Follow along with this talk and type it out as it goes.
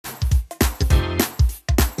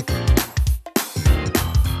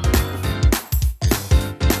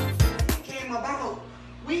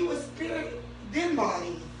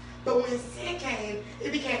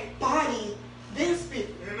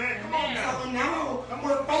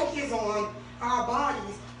focus on our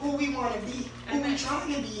bodies, who we want to be, who we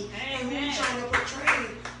trying to be, and who we trying to portray.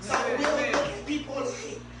 So we'll look at people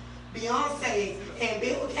like Beyonce and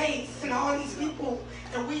Bill Gates and all these people,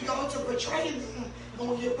 and we go to portray them. And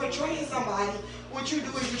when you're portraying somebody, what you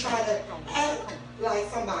do is you try to act like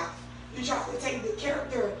somebody. You try to take the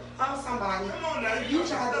character of somebody, and you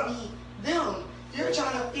try to be them. You're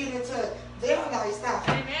trying to fit into their lifestyle.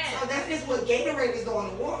 So that is what Gatorade is doing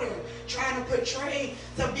in water, trying to portray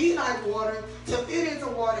to be like water, to fit into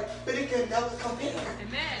water, but it can never compare.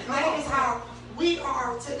 And that is how we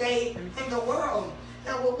are today in the world.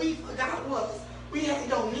 And what we forgot was we had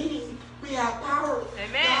dominion, we had power.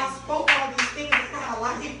 God spoke all these things in our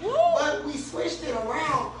life, but we switched it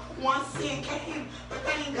around once sin came. But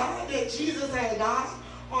thank God that Jesus had died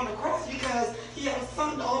on the cross because he had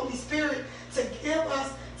sent the Holy Spirit to give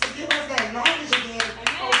us that knowledge again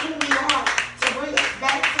of who we are, to bring us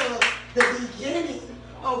back to the beginning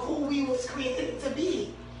of who we was created to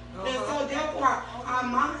be. And so therefore our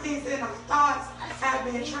minds and our thoughts have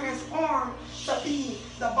been transformed to be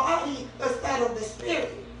the body instead of the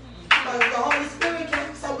spirit. But the Holy Spirit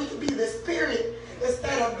came so we could be the spirit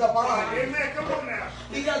instead of the body. Amen. Come on now.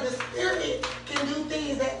 Because the spirit can do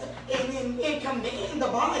things that it command the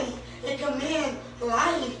body, it command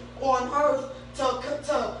life on earth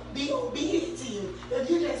to be obedient to you. If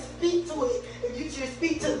you just speak to it, if you just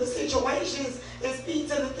speak to the situations and speak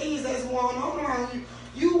to the things that's going on around you,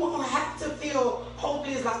 you won't have to feel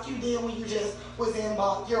hopeless like you did when you just was in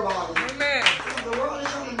your body. Amen. The world is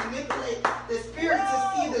trying to manipulate the spirit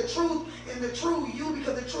to see the truth in the true you,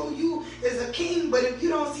 because the true you is a king. But if you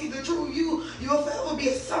don't see the true you, you'll forever be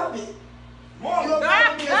a servant. You'll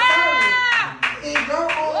forever be a servant in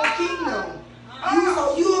your own kingdom.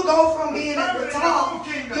 You'll go from being at the top,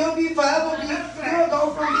 you'll go from being in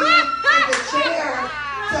the chair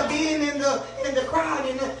to being in the crowd,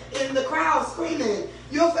 in the crowd screaming.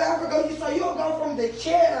 You'll forever go, so you'll go from the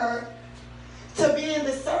chair to being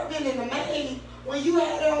the servant and the maid when you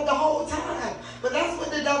had it the whole time. But that's what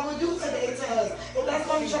the devil do today to us. And that's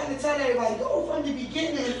what I'm trying to tell everybody. Go from the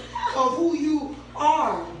beginning of who you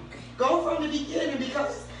are. Go from the beginning,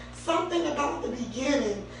 because something about the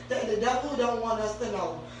beginning that the devil don't want us to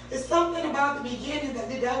know. It's something about the beginning that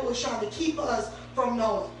the devil is trying to keep us from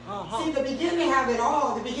knowing. See, the beginning have it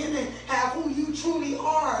all. The beginning have who you truly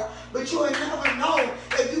are, but you'll never know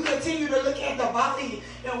if you continue to look at the body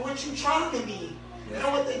and what you're trying to be. You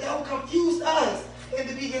know what the devil confused us in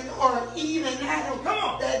the beginning, or even Adam,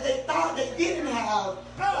 that they thought they didn't have,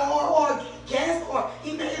 or guess, or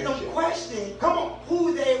he made them question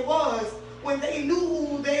who they was when they knew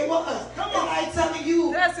who they was. And I telling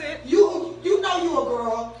you, that's it. You know you a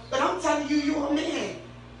girl, but I'm telling you, you a man.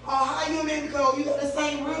 Or how you a man, because you got the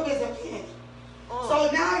same rib as a man. So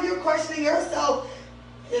now you're questioning yourself,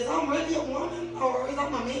 is I'm really a woman or is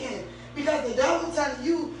I'm a man? Because the devil telling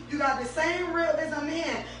you, you got the same rib as a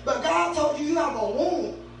man, but God told you you have a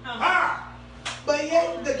womb. But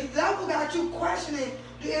yet the devil got you questioning,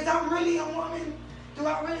 is I really a woman? Do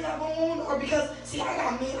I really have a womb? Or because, see, I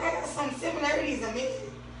got some similarities in men.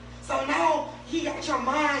 So now he got your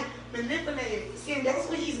mind manipulated. See, and that's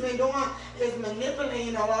what he's been doing, is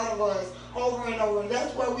manipulating a lot of us over and over. And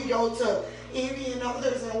that's where we go to envying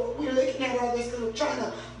others, and we're looking at others because we're trying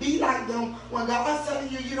to be like them, when God's telling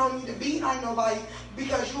you you don't need to be like nobody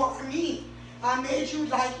because you are me. I made you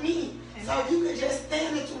like me. So if you could just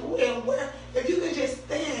stand if you could just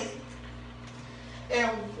stand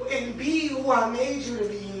and be who I made you to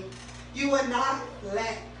be, you would not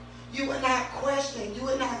lack. You would not question. You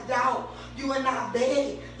would not doubt. You would not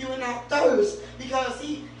beg. You would not thirst. Because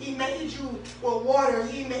he made you with water.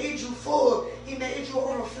 He made you full. He made you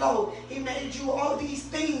overflow. He made you all these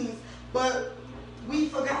things. But we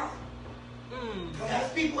forgot. As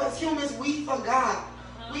people, as humans, we forgot.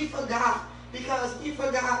 We forgot. Because we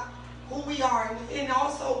forgot who we are. And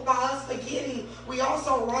also by us forgetting, we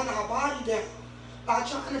also run our body down by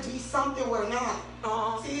trying to be something we're not.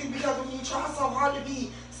 See, because when you try so hard to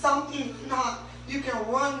be something you're not, you can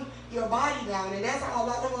run your body down. And that's how a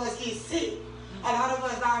lot of us get sick. A lot of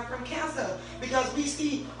us die from cancer because we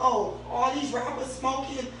see, all these rappers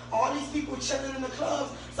smoking, all these people chilling in the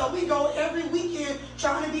clubs. So we go every weekend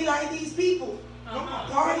trying to be like these people.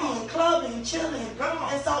 Partying, clubbing, chilling.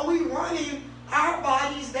 And so we running our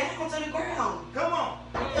bodies down to the ground.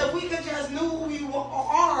 If we could just knew who we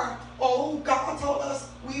are, or who God told us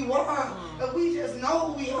we were, if we just know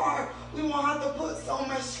who we are, we won't have to put so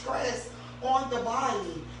much stress on the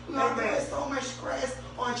body. We are putting so much stress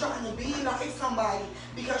on trying to be like somebody,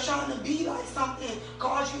 because trying to be like something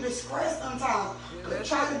cause you to stress sometimes.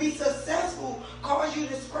 Trying to be successful cause you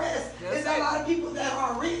to stress. There's a lot of people that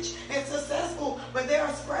are rich and successful, but they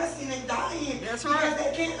are stressing and dying because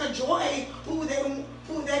they can't enjoy who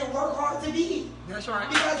they work hard to be. That's right.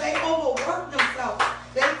 Because they overwork themselves.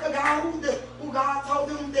 They forgot who God told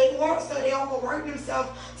them they were, so they overwork themselves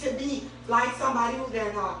to be like somebody who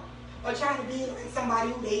they're not, or trying to be like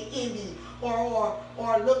somebody who they envy or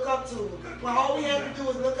look up to. When all we have to do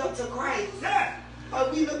is look up to Christ.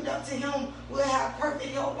 We looked up to Him, we'll have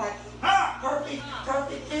perfect health like Him.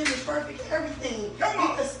 Perfect image, perfect everything. We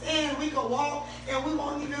can stand, we can walk, and we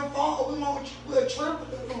won't even fall. We'll trip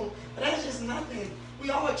with Him. But that's just nothing. We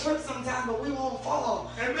all trip sometimes, but we won't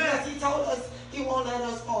fall. Amen. Because He told us He won't let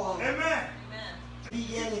us fall. Amen.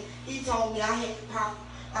 Beginning, He told me I had power.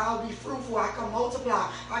 I'll be fruitful. I can multiply.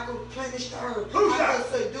 I can replenish the earth. I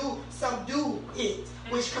can subdue it,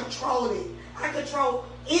 which control it. I control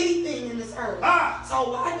anything in this earth.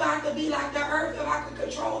 So why do I have to be like the earth if I can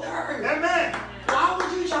control the earth? Amen. Why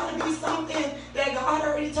would you try to be something that God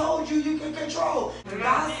already told you can control?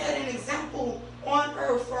 God set an example on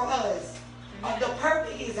earth for us. The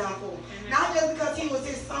perfect example. Not just because He was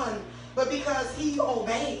His son, but because He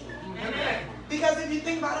obeyed. Amen. Because if you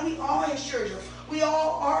think about it, we are His children. We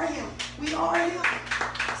all are Him. We are Him.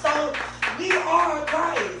 So we are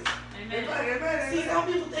Christ. Amen. See, some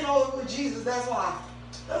people think, oh, it was Jesus, that's why.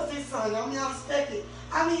 That's His son. I mean, I respect it.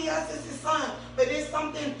 I mean, yes, it's His son, but it's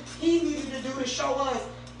something He needed to do to show us,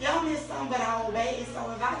 yeah, I'm His son, but I obey.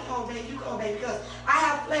 So if I can obey, you can obey, because I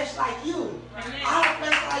have flesh like you. Amen. I have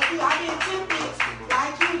flesh like you. I've been tempted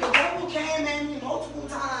like you. The devil came at me multiple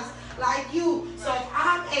times like you. So if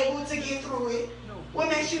I'm able to get through it, what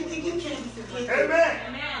makes you think you can't get through it? Amen.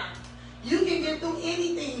 You can get through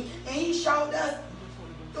anything, and He showed us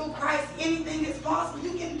through Christ anything is possible.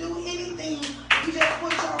 You can do anything. You just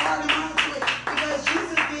put your heart and mind to it, because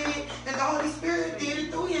Jesus did it and the Holy Spirit did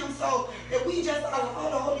it through Him. So if we just allow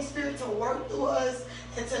the Holy Spirit to work through us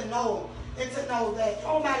and to know that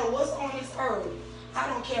no matter what's on this earth, I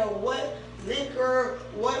don't care what liquor,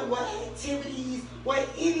 what activities, what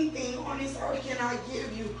anything on this earth cannot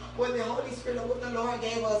give you what the Holy Spirit or what the Lord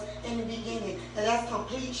gave us in the beginning, and that's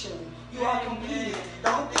completion. You are completed.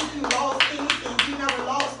 Don't think you lost anything. You never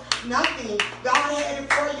lost nothing. God had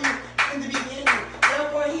it for you in the beginning.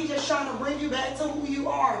 Therefore, He's just trying to bring you back to who you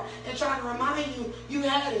are and trying to remind you you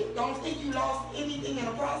had it. Don't think you lost anything in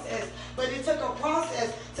the process, but it took a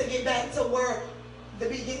process to get back to where the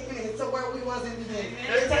beginning, to where we was in the beginning.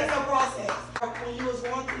 It takes a process. When you was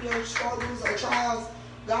going through your struggles or trials,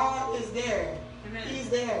 God is there. Amen. He's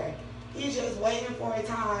there. He's just waiting for a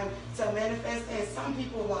time to manifest in some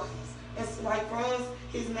people's lives. It's like for us,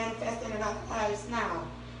 He's manifesting in our lives now.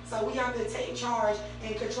 So we have to take charge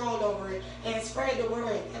and control over it and spread the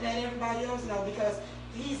word and let everybody else know, because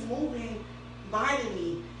He's moving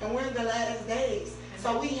mightily and we're in the last days.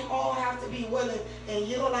 So we all have to be willing and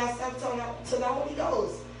yield ourselves to the Holy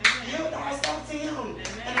Ghost. Yield ourselves to Him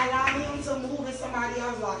and allow Him to move in somebody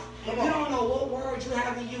else's life. You don't know what word you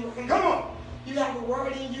have in you. Come on. You have a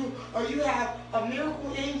word in you, or you have a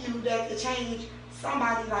miracle in you that could change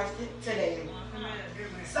somebody's life today.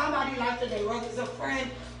 Somebody's life today, whether it's a friend,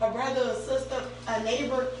 a brother, a sister, a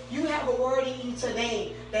neighbor, you have a word in you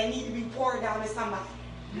today that needs to be poured down to somebody.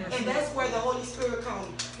 And that's where the Holy Spirit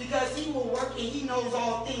comes, because He will work and He knows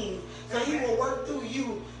all things. So He will work through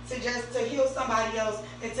you to heal somebody else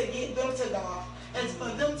and to get them to God, and for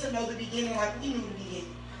them to know the beginning like we knew the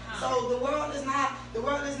beginning. So the world is not,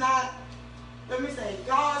 let me say,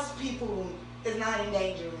 God's people is not in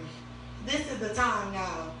danger. This is the time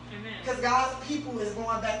now. Because God's people is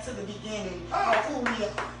going back to the beginning of who we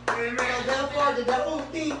are. Amen. So therefore, the devil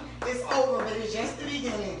think it's over, but it's just the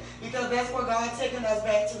beginning. Because that's where God's taking us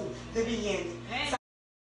back to, the beginning. So,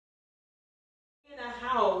 in a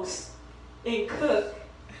house and cook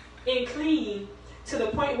and clean to the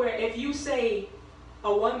point where if you say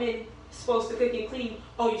a woman supposed to cook and clean,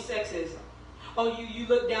 oh, you're sexist. Oh, you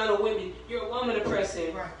look down on women. You're a woman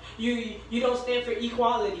oppressor. Right. You don't stand for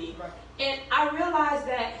equality. Right. And I realized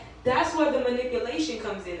that that's where the manipulation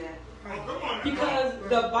comes in at. Right. Because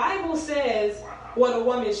the Bible says what a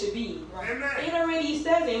woman should be. Right. It already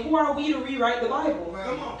says it. Who are we to rewrite the Bible?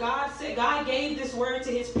 Right. God gave this word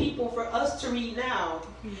to His people for us to read now.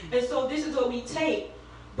 And so this is what we take.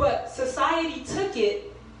 But society took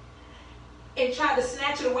it and tried to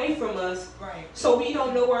snatch it away from us. Right. So we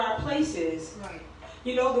don't know where our place is. Right.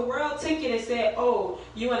 You know, the world took it and said, oh,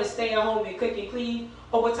 you want to stay at home and cook and clean?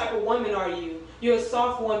 Or what type of woman are you? you're a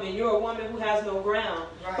soft woman, you're a woman who has no ground.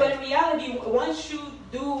 Right. But in reality, once you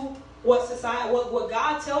do what society, what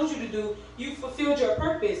God tells you to do, you fulfilled your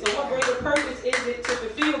purpose. And what greater purpose is it to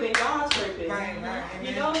fulfill than God's purpose? Right.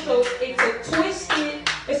 You know, so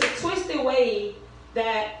it's a twisted way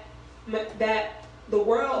that the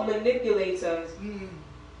world manipulates us.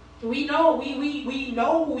 We know we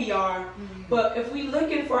know who we are, but if we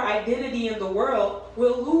looking for identity in the world,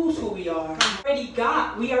 we'll lose who we are.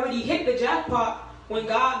 We already hit the jackpot when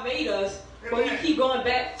God made us, but we keep going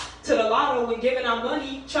back to the lotto and giving our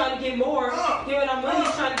money, trying to get more, giving our money,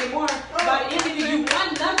 trying to get more. By the end of it, you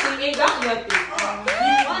won nothing and got nothing.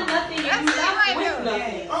 You won nothing and you left with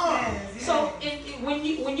nothing. So when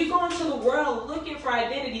you go into the world looking for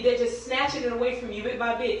identity, they're just snatching it away from you bit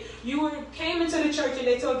by bit. You came into the church and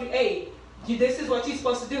they told you, hey, this is what you're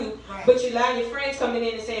supposed to do. Right. But you allow your friends coming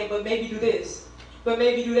in and saying, but maybe do this, but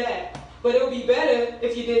maybe do that. But it would be better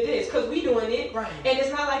if you did this, because we doing it. Right. And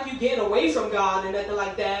it's not like you getting away from God or nothing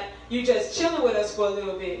like that. You just chilling with us for a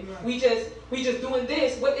little bit. Right. We just doing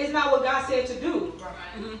this. But it's not what God said to do.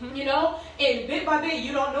 Right. You know? And bit by bit,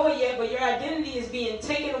 you don't know it yet, but your identity is being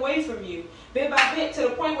taken away from you. Bit by bit, to the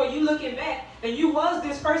point where you looking back, and you was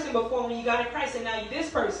this person before when you got in Christ, and now you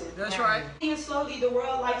this person. That's right. And slowly, the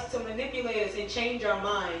world likes to manipulate us and change our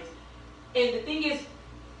minds. And the thing is,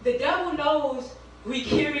 the devil knows we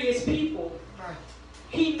curious people. Right.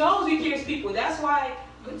 He knows we curious people. That's why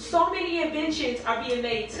so many inventions are being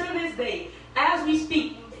made to this day. As we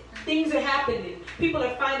speak, things are happening. People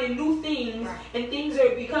are finding new things, Right. and things are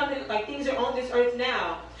becoming like things are on this earth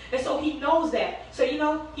now. And so he knows that. So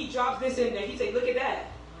he drops this in there. He say, "Look at that.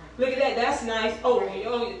 Look at that. That's nice. Oh,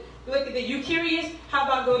 look at that. You curious? How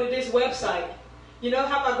about go to this website?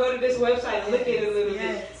 How about go to this website and look at it a little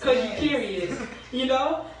bit? Because you're curious.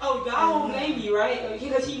 Oh, God won't blame you, right?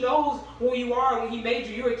 Because he knows who you are when he made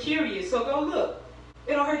you. You're curious. So go look.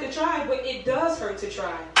 It don't hurt to try, but it does hurt to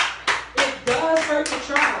try. It does hurt to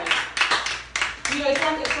try.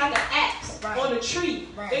 It's like an axe on a tree.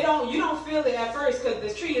 Right. You don't feel it at first because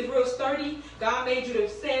the tree is real sturdy. God made you to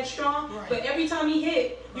stand strong. Right. But every time he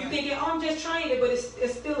hit, you Right. thinking, I'm just trying it, but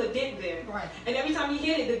it's still a dent there. Right. And every time you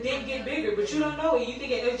hit it, the dent get bigger, but you don't know it. You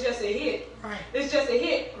think it's just a hit. Right. It's just a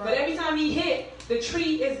hit. Right. But every time he hit, the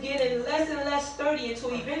tree is getting less and less sturdy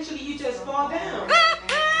until eventually you just fall down.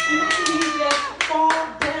 Eventually you just fall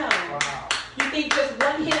down. Wow. You think just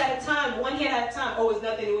one hit at a time. Oh, it's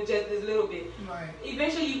nothing. It was just this little bit. Right.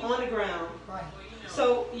 Eventually you on the ground. Right.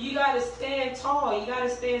 So you got to stand tall. You got to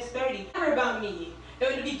stand sturdy. Never about me.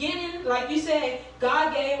 In the beginning, like you said,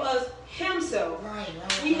 God gave us himself. Right.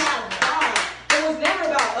 We had God. It was never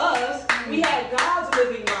about us. We had God's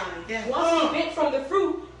living mind. Yeah. Once we bit from the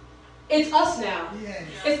fruit, it's us now. Yes.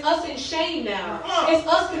 It's us in shame now. It's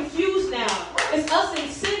us confused now. It's us in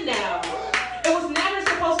sin now. It was never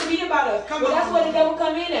supposed to be about us. Come But that's on. where the devil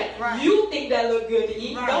come in at. Right. You think that look good to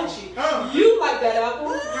eat, Right. don't you? Oh. You like that apple.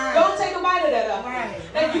 Right. Go take a bite of that apple. Right.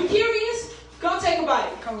 If you curious, go take a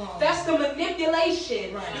bite. Come on. That's the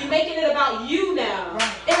manipulation. Right. You're making it about you now.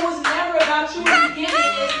 Right. It was never about you in the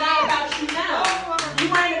beginning. It's not about you now. You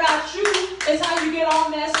ain't about you. It's how you get all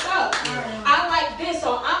messed up. Right. I like this,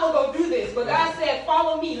 so I'm going to go do this. But God said,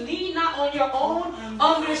 follow me. Lean not on your own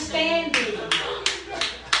understanding.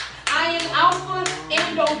 I am Alpha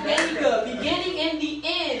and Omega, beginning and the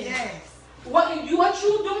end. Yes. What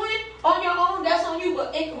you doing on your own, that's on you.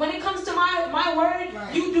 But when it comes to my word,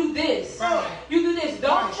 Right. you do this. Right. You do this.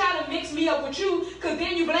 Don't Right. try to mix me up with you, because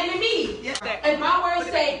then you blaming me. Yeah. And my words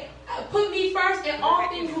say, put me first and all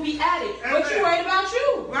things will be added. But you worried about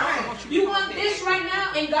you. Right. You want this right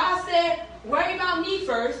now, and God said, worry about me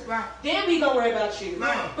first, Right. then we gonna worry about you.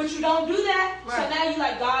 Right. But you don't do that, so Right. now you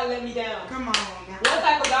like, God let me down. Come on. What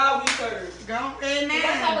type of God we serve? Go. What type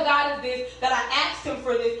Amen. of God is this that I asked him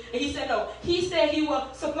for this, and he said no. He said he will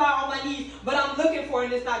supply all my needs, but I'm looking for it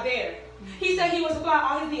and it's not there. He said he will supply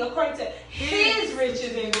all his needs according to his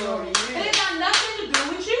riches and glory. And it got nothing to do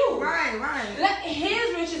with you. Right. Right. Let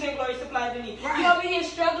his riches and glory supply the need. Right. You over here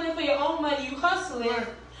struggling for your own money, you hustling. Right.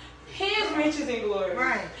 His riches and glory.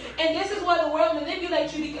 Right. And this is where the world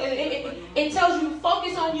manipulates you, because it tells you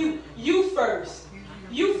focus on you. You first.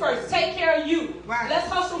 You first. Take care of you. Right. Let's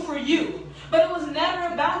hustle for you. But it was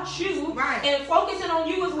never about you. Right. And focusing on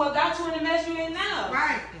you is what got you in the mess you're in now.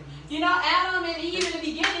 Right. Adam and Eve in the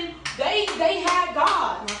beginning, they had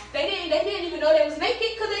God. They didn't even know they was naked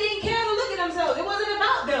because they didn't care to look at themselves. It wasn't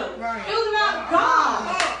about them. Right. It was about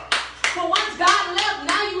God. But once God left,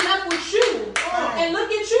 now you left with you. And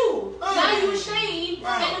look at you. Now you ashamed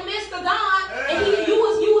in the midst of God. And you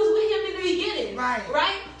was with him in the beginning.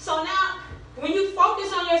 Right. So now when you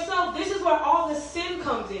focus on yourself, this is where all the sin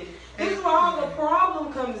comes in. This is where where all the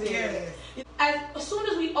problem comes in. Yes. As soon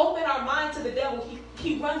as we open our mind to the devil,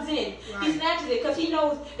 he runs in. Right. He snatches it because he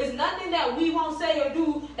knows there's nothing that we won't say or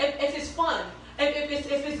do if it's fun. If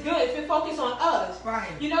it's good, if it focuses on us. Right.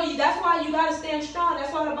 You know, that's why you got to stand strong.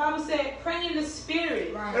 That's why the Bible said, pray in the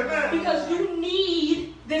Spirit. Right. Amen. Because you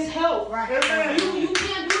need this help. Right. Amen. You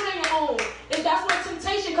can't do it on your own. And that's where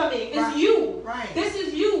temptation comes in. It's Right. you. Right. This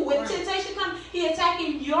is you. When Right. temptation comes, he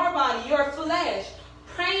attacking your body, your flesh.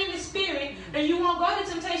 Pray in the Spirit, and you won't go to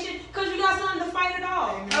temptation because you got something to fight it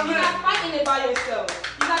off. Amen. You're not fighting it by yourself.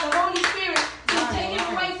 You got the Holy Spirit to Right. take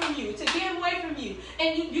him away from you, to get him away from you.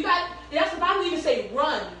 And you got, that's the Bible even say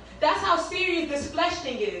run. That's how serious this flesh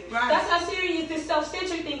thing is. Right. That's how serious this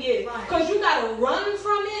self-centered thing is. Right. Because you got to run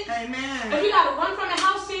from it. Amen. If you got to run from it,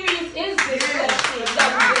 how serious is this Yes. flesh thing that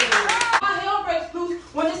we're doing? How hell breaks loose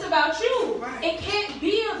when it's about you. Right. It can't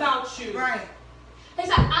be about you. Right. It's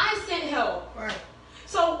like, I sent help. Right.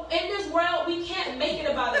 So in this world, we can't make it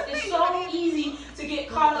about us. It's so easy to get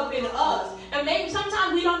caught up in us. And maybe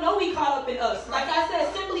sometimes we don't know we caught up in us. Like I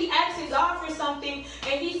said, simply asking God for something,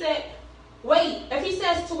 and he said, wait. If he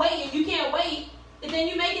says to wait and you can't wait, then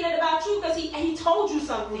you're making it about you because he told you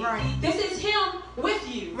something. Right. This is him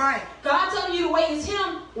with you. Right. God telling you to wait is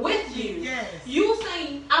him with you. Yes. You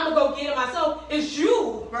saying, I'm going to go get it myself, is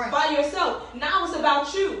you Right. by yourself. Now it's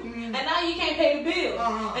about you. Mhm. And now you can't pay the bill.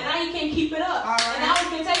 Uh-huh. And now you can't keep it up. All right. And now it's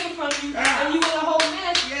been taken from you. Yeah. And you in a whole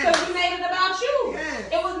mess Yes. because you made it about you.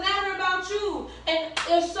 Yes. It was never about you. And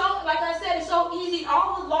it's so, like I said, it's so easy.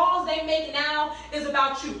 All the laws they make now is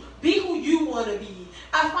about you. Be who you want to be.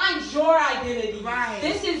 I find your identity. Right.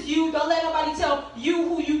 This is you. Don't let nobody tell you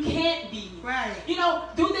who you can't be. Right. You know,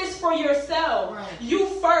 do this for yourself. Right. You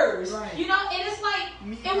first. Right. You know, and it's like,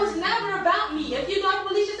 Me it was first. never about me. If you, like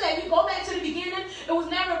Alicia said, if you go back to the beginning, it was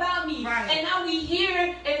never about me. Right. And now we hear,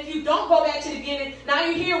 and if you don't go back to the beginning, now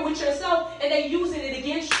you're here with yourself, and they're using it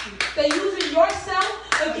against you. They're using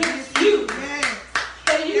yourself against you. Yes.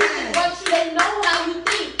 They're using Yes. what you, they know how you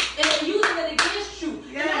think, and they're using it against you.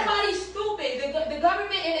 Yes. And nobody's stupid. The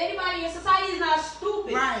government and anybody in society is not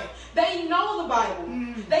stupid. Right. They know the Bible.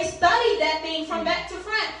 Mhm. They studied that thing from back to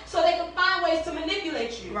front so they can find ways to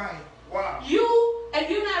manipulate you. Right. Wow. You, if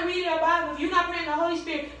you're not reading the Bible, if you're not praying the Holy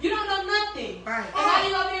Spirit, you don't know nothing. Right. And now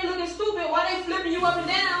you over here looking stupid. Why they flipping you up and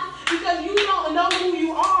down? Because you don't know who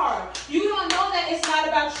you are. You don't know that it's not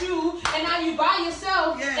about you. And now you by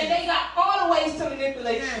yourself, Yes. and they got all the ways to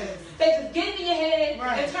manipulate Yes. you. They just get in your head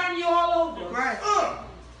Right. and turn you all over. Right.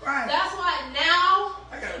 Right. That's why now,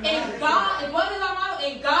 I got in God, and what is our motto?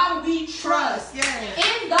 In God we trust. Yes.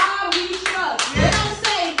 In God we trust. They Yes. don't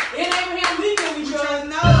say in Abraham Lincoln we trust. trust,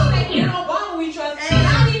 no. They don't say in Obama we trust. Hey.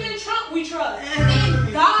 Not even Trump we trust. Hey.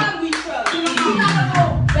 In God we trust. You gotta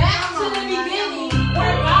go back to the beginning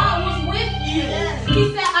where God was with you. Yes. He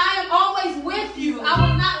said, I am always with you. I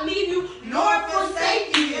will not leave you nor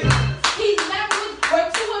forsake you. He's never with where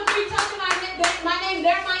 2 or 3 touch my name,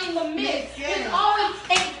 there am I in the midst. Yes. He's always,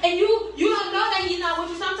 and you don't know that he's not with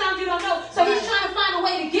you. Sometimes you don't know. So he's Right. trying to find a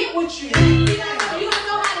way to get with you. Yes. You don't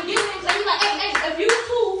know how to get with him. So he's like, hey, if you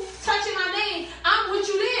two touching my name, I'm with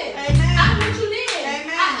you then. Amen. I'm with you then.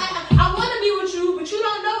 Amen. I want to be with you, but you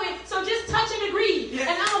don't know it. So just touch and agree. Yes.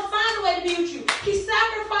 And I'm going to find a way to be with you. He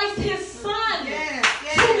sacrificed his son Yes.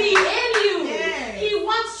 to be in you. Yes. He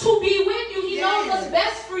wants to be with you. He knows Yes. what's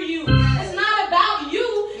best for you. Yes. It's not about you.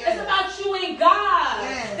 Yes. It's about you and God.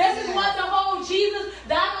 Yes. This is Yes. what the whole Jesus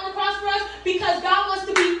died on the cross for us, because God wants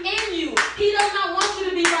to be in you. He does not want you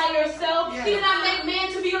to be by yourself. Yes. He did not make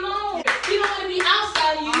man to be alone. He don't want to be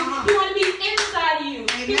outside of you. Uh-huh. He wants to be inside of you.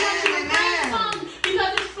 He Amen, wants you to pray in amen. tongues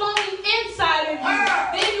because it's flowing inside of you.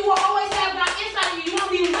 Then you will always have God inside of you. You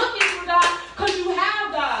won't be looking for God because you have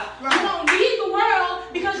God. Right. You don't need the world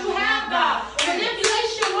because you have God. Yes.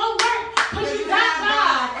 Manipulation won't work because you You got have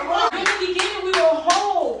God. God. In the beginning, we were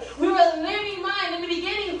whole. We were a living mind. In the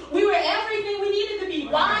beginning, we were everything we needed to be.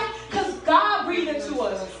 Why? Because God breathed into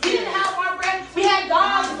us. We didn't have our breath. We had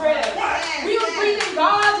God's breath. Yes, We were yes. breathing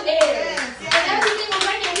God's air. Yes, yes. And everything was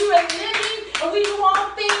working. We were living, and we knew all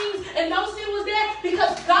things, and no sin was there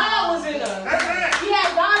because God was in us. Amen. We had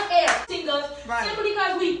God's air in us Right. simply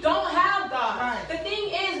because we don't have God. Right. The thing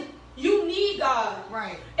is, you need God.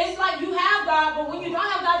 Right. It's like you have God, but when you don't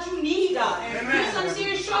have God, you need God. Amen. You're in some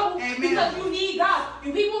serious trouble Amen. because you need God.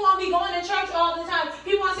 You people won't be going to church all the time.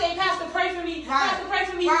 People won't say, Pastor, pray for me. Right. Pastor, pray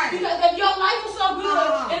for me. Right. Because if your life was so good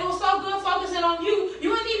Uh-huh. and it was so good focusing on you, you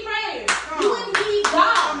wouldn't need prayer. Come You on. wouldn't need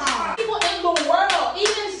God. Come on. People in the world,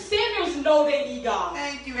 even sinners know they need God.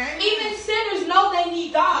 Thank you. Amen. Even sinners know they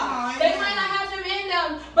need God. Oh, They amen. might not have him in them,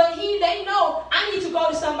 but they know I I need to go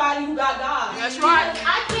to somebody who got God. That's right. Because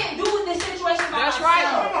I can't do with this situation by That's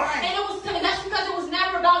myself. right. And that's because it was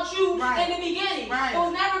never about you Right. in the beginning. Right. It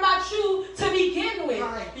was never about you to begin with.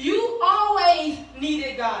 Right. You always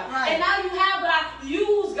needed God. Right. And now you have God.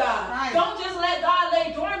 Use God. Right. Don't just let God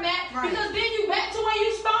lay dormant, Right. because then you back to where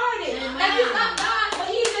you started. Amen. And you got God, but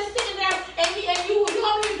He's just sitting there and you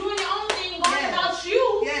over here doing your own thing, going Yes. about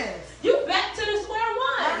you. Yes. You back to the square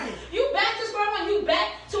one. Right. You back to square one. You back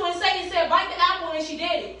to when Satan said, bite the apple, and she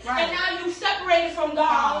did it. Right. And now you separated from God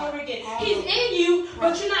all over again. All He's over. in you,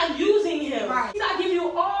 but Right. you're not using Him. Right. I give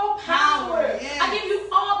you all power. Yes. I give you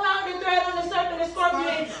all power to tread on the serpent and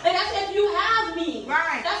scorpion. And that's if you have me.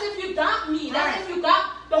 Right. That's if you got me. That's Right. if you got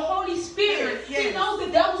the Holy Spirit. Yes. He knows the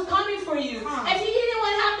devil's coming for you. Huh. If he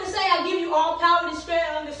didn't have to say, I give you all power to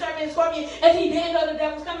tread on the serpent and scorpion, if he didn't know the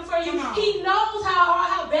devil's coming for you, Come on. he knows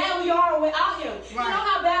how bad we are without him. Right. You know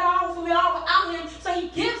how bad we are without him, so he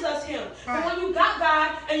gives us him. Right. But when you got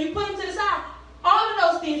God and you put him to the side, all of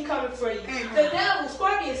those things coming for you. Amen. The devil,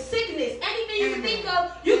 scorpion, sickness, anything you can Amen. think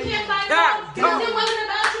of, you Amen. can't fight God, it because it wasn't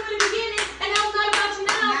about you in the beginning, and now it's not about you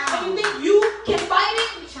now. Now. And you think you can fight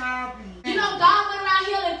it? Choppy. You know, God went around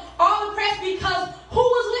healing all oppressed because who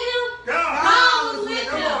was with him? God was with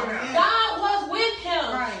him. him. God was with him.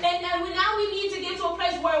 Right. And now we need to get to a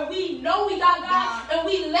place where we know we got God and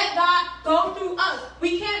we let God go through us.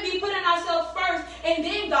 We can't be putting ourselves first and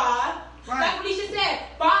then God. Right. Like Felicia said,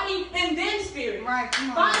 body and then spirit. Right,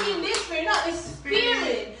 come on. Body and then spirit. No, it's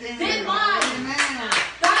spirit, then mind. Amen.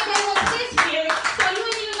 God gave us His spirit, so you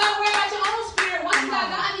ain't even got to worry about your own spirit. Once you got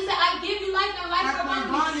God, He said, I give you life and life Life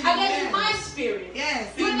abundantly. abundantly, I gave you yes. my spirit.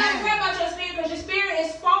 Yes, You ain't got to amen. worry about your spirit because your spirit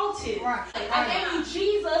is faulted. Right, I right. gave you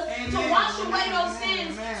Jesus to Amen, wash away amen, those amen,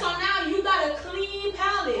 sins. amen. So now you got a clean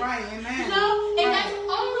palate. Right, amen. You know? And Right. that's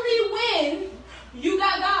only when you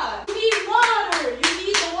got God. You need water. You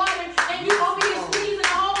need the water. And you over here squeezing the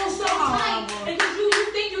hole so tight. And because you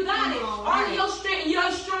think you got it. Come on, All of right. your strength,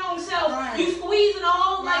 your strong self. Right. You squeezing the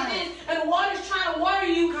hole like Right. this. And the water's trying to water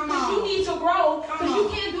you Come because you on. need to grow. Come Because you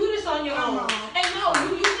on. can't do this on your Come own. on. And no,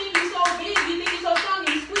 you think you're so big. You think you're so strong.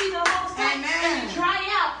 You squeeze the hole tight. Amen. And you dry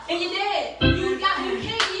out. And you're dead. You can't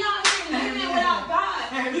be out here living Amen. without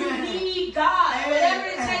God. You Amen. need God. Whatever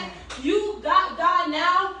it Amen. takes. You got God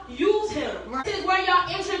now. Use Him. Right. This is where y'all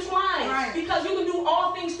intertwine. Right. Because you can do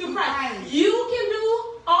all things through Christ. Right. You can do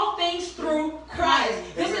all things through Christ.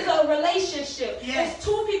 Right. This is a relationship. Yes. There's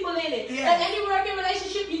two people in it. Yes. And any working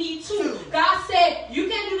relationship, you need two. Two. God said, you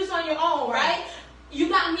can't do this on your own, Right. right? You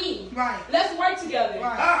got me. Right. Let's work together.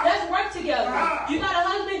 Right. Let's work together. Right. You got a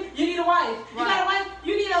husband, you need a wife. You got a wife,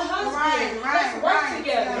 you need a husband. Right, Let's right, work right.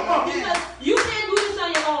 together. Come on. Because you can't do this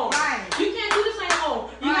on your own. Right. You can't do this on your own.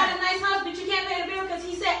 You Right. got a nice house, but you can't pay the bill because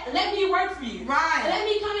He said, let me work for you. Right. Let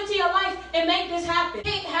me come into your life and make this happen. You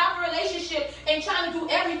can't have a relationship and trying to do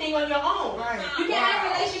everything on your own. Right. You can't have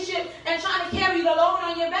a relationship and trying to carry the load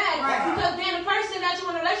on your back. Right. Because then the person that you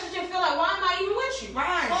in a relationship feel like, why am I even with you?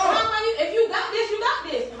 Right. Why am I, if you got this, you got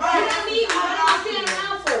this. Right. You don't need me. What am I sitting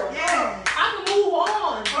around for? Yes. I can move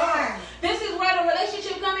on. Right. This is where the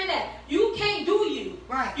relationship come in at. You can't do you.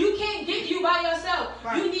 Right. You can't get you by yourself.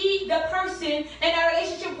 Right. You need the person in that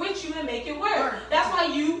relationship with you to make it work. Right. That's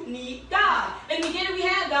why you need God. In the beginning we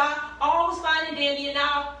had God, all was fine and dandy, and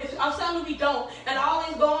now if suddenly we don't, and all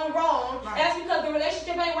is going wrong, Right. that's because the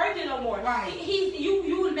relationship ain't working no more. Right.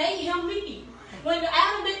 You made him leave. When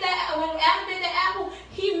Adam bit that apple,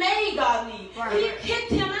 he made God leave. Right. He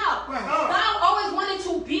kicked him